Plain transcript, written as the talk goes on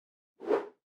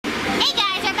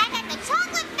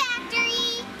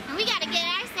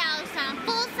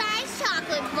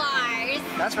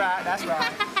That's right, that's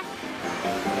right.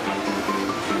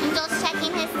 Angel's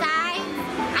checking his size.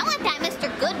 I want that Mr.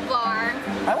 Good bar.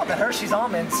 I want the Hershey's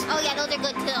almonds. Oh yeah, those are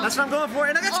good too. That's what I'm going for,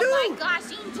 and I got two. Oh my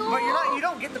gosh, Angel. But you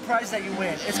don't get the prize that you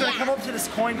win. It's gonna come up to this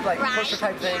coin pusher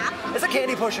type thing. Yeah. It's a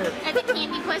candy pusher. It's a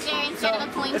candy pusher instead of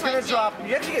a coin pusher. It's gonna drop.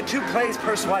 You actually get 2 plays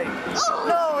per swipe.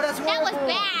 Ooh, no, that's horrible. That was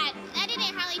bad. That didn't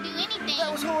hardly do anything.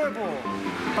 That was horrible.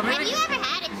 But Have you ever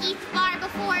had a Keith bar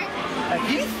before? A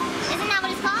Keith? Isn't that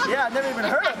what it's called? Yeah, I've never even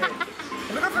heard of it.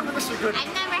 I'm looking for the Mr. Good. I've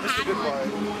never Mr. had Good one. bar.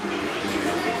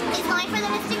 It's going for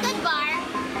the Mr. Good bar.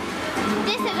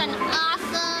 This is an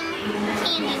awesome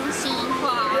candy machine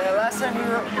bar. Yeah, last time we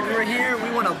were here, we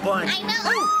won a bunch. I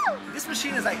know. Ooh, this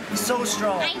machine is like so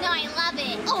strong. I know, I love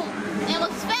it. Oh, it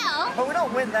almost fell. But we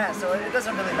don't win that, so it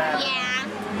doesn't really matter. Yeah.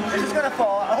 It's just gonna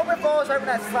fall. I hope it falls right when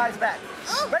that slides back.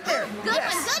 Oh, right there. Good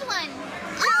yes. one, good one.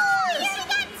 Oh, yeah, we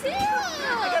got 2.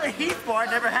 I got a Heath bar,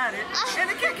 never had it. And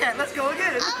a Kit Kat, let's go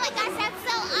again. Oh my gosh, that's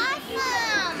so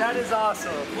awesome. That is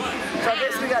awesome. So I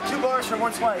basically got 2 bars for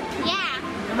 1 swipe. Yeah.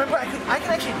 Remember, I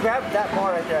can actually grab that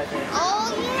bar right there, I think.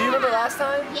 Oh, yeah. Do you remember last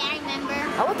time? Yeah, I remember.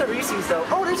 I want the Reese's though.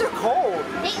 Oh, these are cold.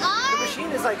 They are? The machine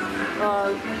is like,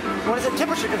 what is it,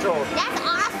 temperature control. That's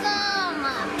awesome.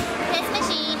 This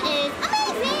machine is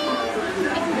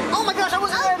amazing. Oh my gosh, I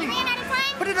wasn't ready. You ran out of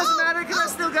time? But it doesn't matter because I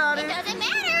still got it. It doesn't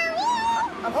matter.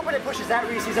 Woo! I'm hoping it pushes that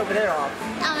Reese's over there off.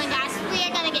 Oh my gosh, we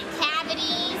are gonna get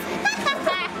cavities.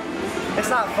 It's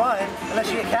not fun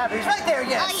unless you get cavities. Right there,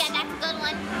 yes. Oh yeah, that's a good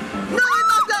one. No, I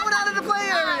knocked that one out of the play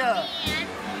Oh area. man.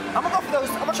 I'm gonna go for those.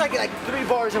 I'm gonna try to get like 3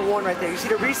 bars in one right there. You see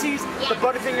the Reese's, the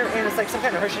Butterfinger, and it's like some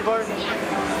kind of Hershey bar. Yeah.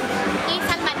 He's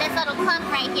talking about this little clump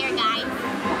right here, guys.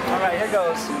 All right, here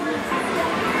goes.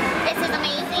 This is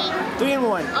amazing. 3 in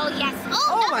 1. Oh yes.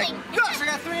 Oh, my nothing. gosh, I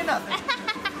got 3 in nothing.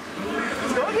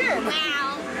 Let's go again.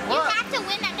 Wow. What? You have to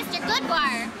win that Mr. Good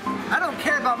bar. I don't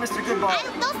care about Mr. Good Bar.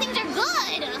 Those things are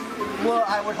good. Well,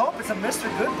 I would hope it's a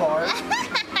Mr. Good Bar.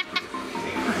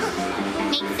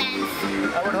 Makes sense.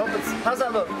 I would hope it's. How's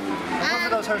that look? I'm going for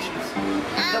those Hershey's.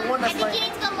 The one that's I think you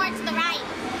need to go more to the right.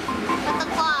 With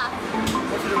the claw.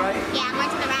 Go to the right? Yeah,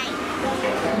 more to the right.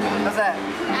 How's that?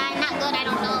 Not good, I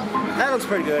don't know. That looks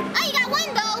pretty good. Oh, you got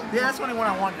 1 though. Yeah, that's the only one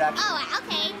I wanted actually. Oh,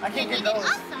 okay. I can't Then get you those.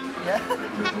 did awesome. Yeah?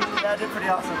 Yeah, I did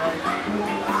pretty awesome, right?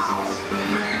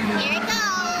 Here it goes.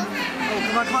 Oh,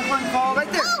 come on, come on, come on, fall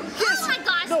right there. Oh, Yes! oh my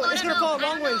gosh. No, Oh, it's gonna fall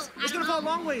long ways. It's gonna fall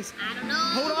long ways. I don't know.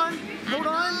 Hold on, hold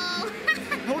on.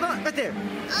 Hold on, right there.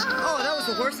 Oh, that was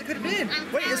the worst it could have been.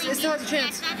 Wait, it still has a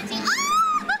chance.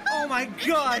 Oh my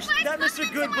gosh, that Mr.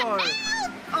 Good Bar.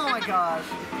 Oh my gosh.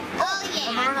 Oh yeah.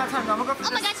 I'm running out of time now. I'm gonna go for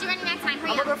Oh my this. gosh, you're running out of time.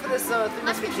 Hurry I'm gonna up. go for this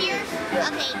Musketeers? Yeah.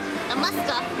 Okay, the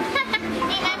Muska.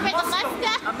 Remember the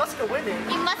Muska? I must go win it.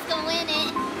 You must go win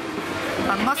it.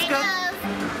 I must There go. it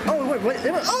goes. Oh wait, what?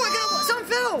 Oh my God! Something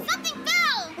fell. Something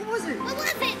fell. What was it? What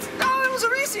was it? Oh, it was a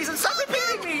Reese's. And stop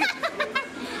repeating me.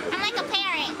 I'm like a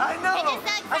parrot. I know. I'm just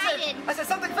so excited. I said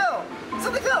something fell.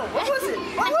 Something fell. What was it?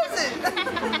 What was it?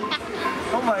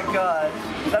 Oh my God,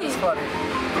 that is funny.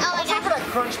 Oh my What's up for gosh. that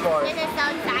Crunch Bar? This is so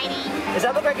exciting. Does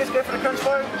that look like it's good for the Crunch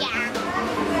Bar? Yeah.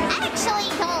 I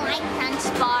actually don't like Crunch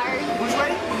bars. Who's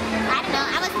right? I don't know.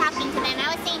 I was talking to them.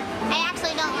 I was saying I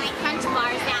actually don't like Crunch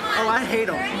bars that much. Oh, I hate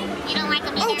them. You don't like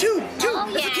them either? Oh, two. Oh,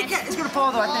 It's yes. a Kit Kat. It's gonna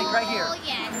fall though, I think, right here. Oh,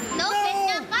 yes. No, No.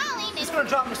 it's not falling. It's gonna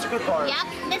drop Mr. Good Bar. Yep.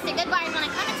 Mr. Good Bar is going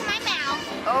to come into my mouth.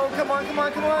 Oh, come on, come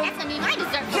on, come on. That's going to be my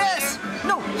dessert for Yes. later.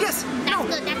 No. Yes. That's No.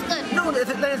 good. That's good. No. If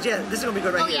it lands, yeah, this is gonna be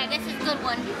good right Oh, here. yeah. This is a good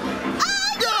one. Oh,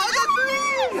 Yeah, I got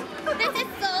 3. This is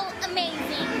so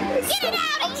amazing. Get it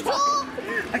out, Angel.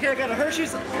 Okay, I got a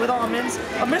Hershey's with almonds,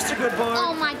 a Mr. Good Bar,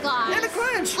 Oh, my gosh. and a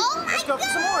Crunch. Oh, my Let's go for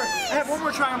some more. I have one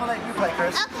more try. I'm gonna let you play,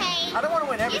 Chris. Okay. I don't want to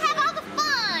win You everything. have all the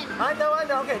fun. I know.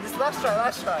 Okay, this last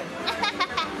try.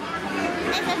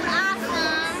 This is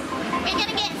awesome. We're going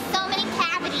to get so many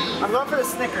cavities. I'm going for the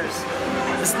Snickers.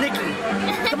 The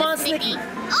Snicky. Come on, Snicky.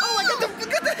 Oh, I got the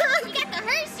you got the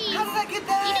Hershey's. How did I get You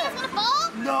think it's that? going to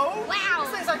fall? No. Wow.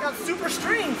 This thing's like on super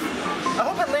strength. I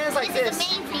hope it lands like This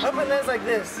this. is amazing. I hope it lands like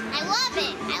this. I love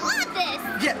it. I love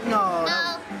this. Yeah, no.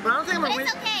 No. But I don't think I'm gonna But win.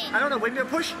 it's okay. I don't know. Wait, me a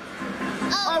push.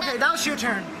 Oh, Okay, no. now it's your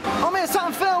turn. Oh man,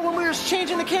 something fell when we were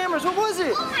changing the cameras. What was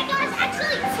it? Oh my gosh,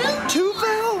 actually 2. 2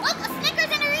 fell? Look, a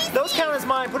Snickers and a Reese's. Those count as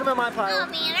mine. Put them in my pile. Oh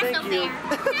man, that's Thank so you.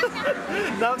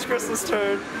 fair. Now it's Crystal's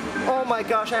turn. Oh my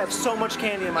gosh, I have so much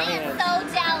candy in my I am hand.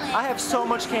 so jealous. I have so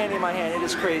much candy in my hand. It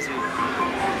is crazy.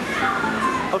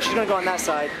 Oh, she's gonna go on that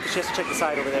side. She has to check the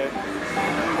side over there.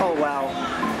 Oh wow.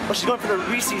 Well, she's going for the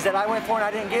Reese's that I went for and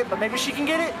I didn't get, but maybe she can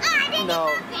get it? Oh, I didn't No.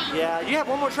 get nothing. Yeah, you have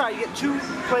one more try. You get 2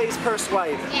 plays per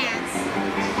swipe.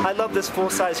 Yes. I love this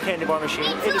full-size candy bar machine.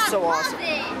 Me too, It is so I love awesome.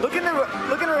 it. Look in the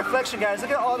reflection, guys.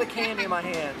 Look at all the candy in my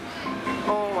hand.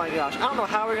 Oh my gosh. I don't know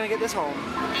how we're gonna get this home.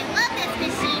 I love this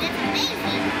machine. It's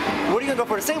amazing. What are you gonna go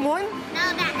for? The same one?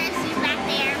 No, that Hershey's back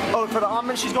there. Oh, for the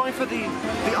almond, she's going for the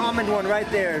almond one right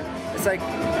there. It's like,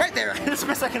 right there. That's the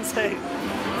best I can say.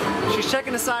 She's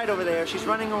checking the side over there. She's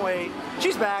running away.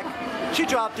 She's back. She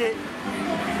dropped it.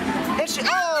 And she,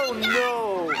 oh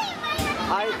no.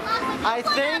 I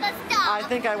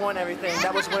think I won everything.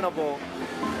 That was winnable.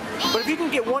 But if you can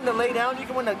get one to lay down, you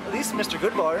can win at least Mr.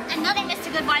 Goodbar. Another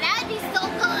Mr. Goodbar. That would be so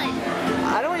good.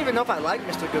 I don't even know if I like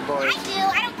Mr. Goodbar. I do.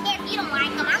 I don't care if you don't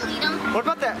like them. I'll eat them. What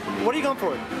about that? What are you going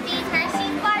for? These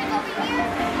Hershey's bars over here.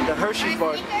 The Hershey's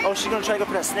bar. Oh, she's gonna try to go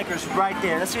for that Snickers right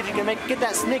there. Let's see if you can get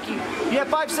that Snicky. You have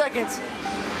 5 seconds.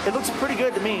 It looks pretty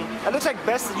good to me. It looks like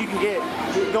best that you can get.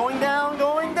 Going down,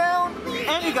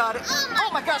 and you got it. Oh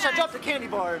my gosh, I dropped the candy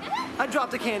bar. I dropped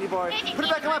the candy bar. Put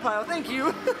it back in my pile. Thank you.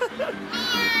 I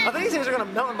think these things are gonna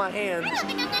melt in my hand. I don't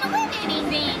think I'm gonna win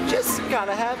anything. Just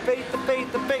gotta have faith, the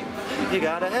faith, the faith. You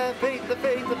gotta have faith, the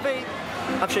faith, the faith.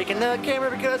 I'm shaking the camera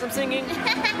because I'm singing.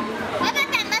 What about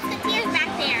that Musketeers back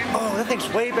there? Oh, that thing's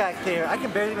way back there. I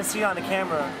can barely even see it on the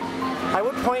camera. I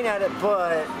would point at it,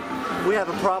 but we have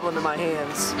a problem in my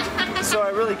hands. So I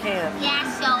really can't. Yeah,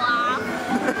 show off.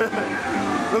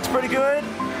 Looks pretty good.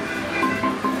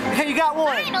 Okay, you got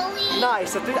one. Finally.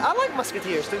 Nice. I like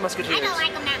Musketeers, 3 Musketeers. I don't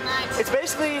like them that much. It's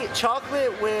basically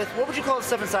chocolate with, what would you call the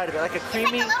stuff inside of it? Like a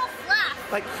creamy, It's like a little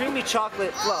fluff. like creamy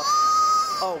chocolate fluff.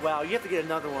 Oh wow, you have to get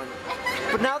another one.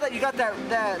 But now that you got that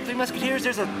 3 Musketeers,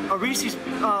 there's a Reese's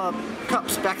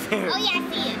cups back there. Oh yeah, I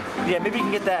see it. Yeah, maybe you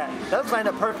can get that. That looks lined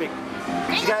up perfect.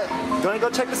 You got, going to go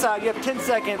check this out. You have 10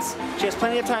 seconds. She has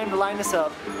plenty of time to line this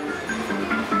up.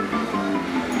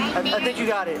 I think you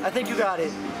got it. I think you got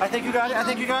it. I think you got it. I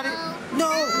think you got it.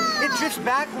 No, it drifts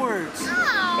backwards.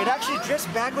 It actually drifts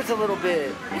backwards a little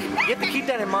bit. You have to keep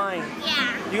that in mind.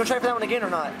 Yeah. You gonna try for that one again or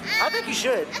not? I think you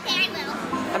should. Okay, I will.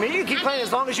 I mean, you can keep playing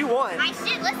as long as you want. I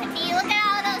should listen to you. Look at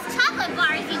all those chocolate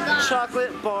bars you got.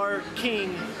 Chocolate bar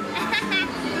king.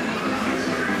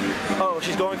 Oh,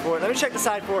 she's going for it. Let me check the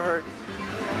side for her.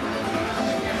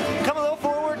 Come a little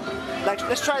forward. Like,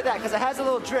 let's try that because it has a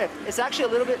little drift. It's actually a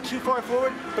little bit too far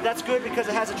forward, but that's good because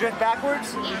it has a drift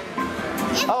backwards. Yeah.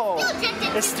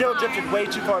 It's still drifted way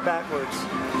too far backwards.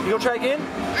 You gonna try again?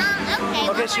 Okay.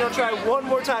 Okay, she's gonna try one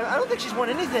more time. I don't think she's won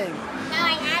anything. No,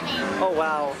 I haven't. Oh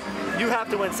wow. You have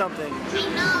to win something. I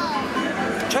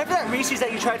know. Try for that Reese's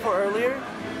that you tried for earlier.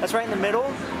 That's right in the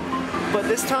middle. But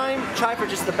this time, try for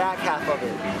just the back half of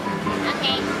it.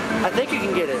 Okay. I think you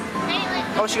can get it. Anyway.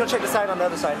 Oh, she's gonna check the side on the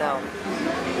other side now.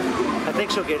 I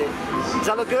think she'll get it. Does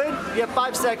that look good? You have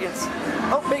 5 seconds.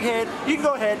 Oh, big head. You can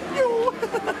go ahead.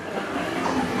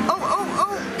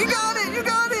 Oh, you got it, you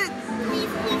got it. Please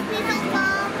don't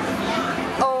fall.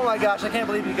 Oh my gosh, I can't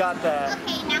believe you got that.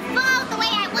 Okay, now fall the way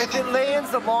I want If it lands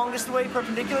the longest way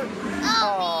perpendicular.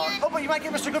 Oh, man. Oh, but you might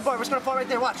get Mr. Goodbar. It's gonna fall right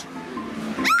there, watch.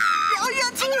 Ah! Oh, you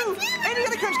got 2. And you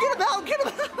got a crunch, get him out, get him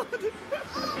out.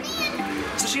 Oh,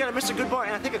 man. So she got a Mr. Goodbar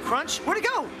and I think a crunch. Where'd it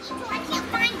go? I can't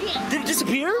find it. Did it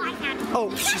disappear? Oh, I can't. Oh,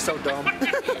 she's so dumb.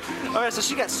 All right, so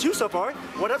she got 2 so far.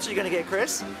 What else are you gonna get,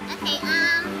 Chris? Okay,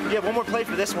 You have one more play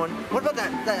for this one. What about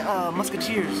that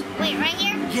Musketeers? wait, right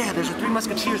here? Yeah, there's a 3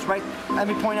 Musketeers right. Let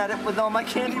me point at it with all my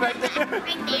candy right there.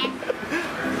 Right there.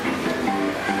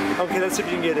 Okay, let's see if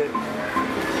you can get it.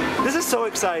 This is so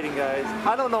exciting, guys.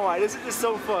 I don't know why. This is just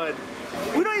so fun.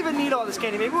 We don't even need all this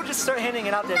candy. Maybe we'll just start handing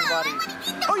it out to everybody. I wanna get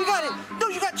them Oh, you got all. it. No,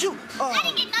 you got 2. I Oh.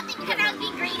 didn't get nothing because I was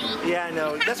being greedy. Yeah, I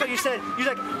know. That's what you said. You're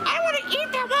like, I want to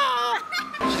eat them all.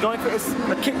 She's going for it's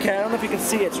a Kit Kat. I don't know if you can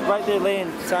see it. It's right there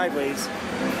laying sideways.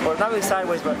 Or not really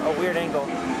sideways, but a weird angle.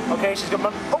 Okay, she's going.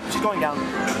 Oh, she's going down.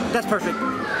 That's perfect.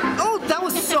 Oh, that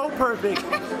was so perfect.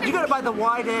 You got it by the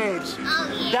wide edge. Oh,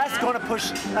 yeah. That's going to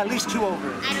push at least 2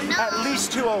 over. I don't know. At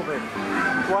least 2 over.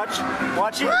 Watch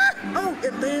it. Oh,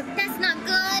 it landed. That's not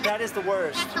good. That is the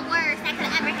worst. That's the worst that could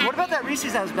ever happen. What about that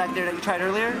Reese's that was back there that you tried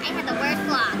earlier? I had the worst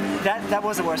luck. That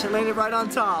was the worst. It landed right on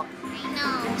top. I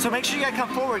know. So make sure you gotta come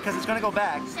forward because it's gonna go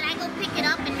back. Should I go pick it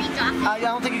up and re-drop it? I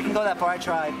don't think you can go that far. I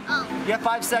tried. Oh. You have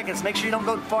 5 seconds. Make sure you don't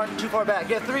go too far back.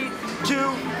 You have 3,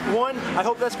 2, 1. I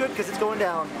hope that's good because it's going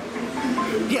down.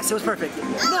 Yes, it was perfect.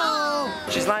 No!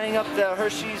 She's lining up the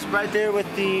Hershey's right there with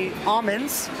the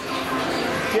almonds.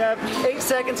 You have 8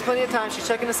 seconds, plenty of time. She's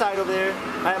checking the side over there.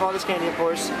 I have all this candy, of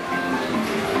course.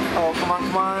 Oh, come on,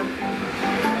 come on.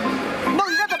 No,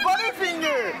 you got the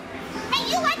Butterfinger! Hey,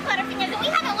 you like Butterfingers and we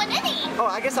haven't won any. Oh,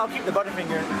 I guess I'll keep the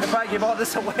Butterfinger and probably give all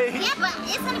this away. Yeah, but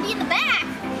it's gonna be in the back.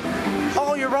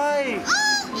 Oh, you're right.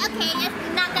 Oh, okay,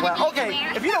 it's not gonna be Okay,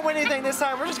 anywhere. if you don't win anything this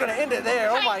time, we're just gonna end it there.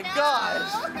 Oh my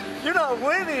gosh. You're not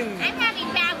winning. I'm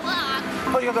having bad luck.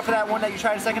 Oh, you're gonna go for that one that you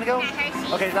tried a second ago? Yeah,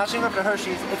 Hershey's. Okay, now she's gonna go for the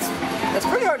Hershey's. It's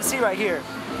pretty hard to see right here.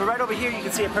 But right over here, you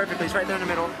can see it perfectly. It's right there in the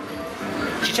middle.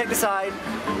 She checked the side.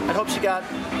 I hope she got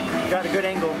a good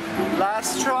angle.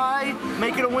 Last try,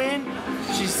 make it a win.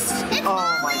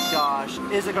 Oh my gosh.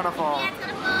 Is it gonna fall? Yeah, it's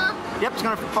gonna fall. Yep, it's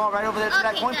gonna fall right over there to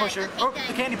that coin pusher. Okay, Or good.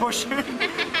 the candy pusher.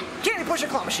 Candy pusher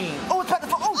claw machine. Oh, it's about to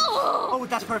fall. Oh,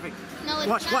 that's perfect. No, it's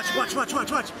Watch. not.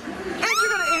 And you're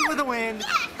gonna end with a win.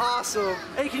 Yes. Awesome.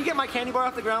 Hey, can you get my candy bar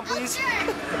off the ground, please?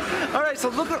 Sure. All right, so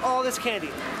look at all this candy.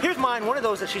 Here's mine. One of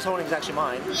those that she's holding is actually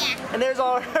mine. Yeah. And there's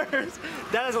all hers.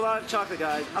 That is a lot of chocolate,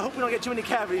 guys. I hope we don't get too many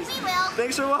cavities. We will.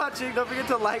 Thanks for watching. Don't forget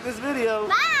to like this video.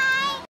 Bye.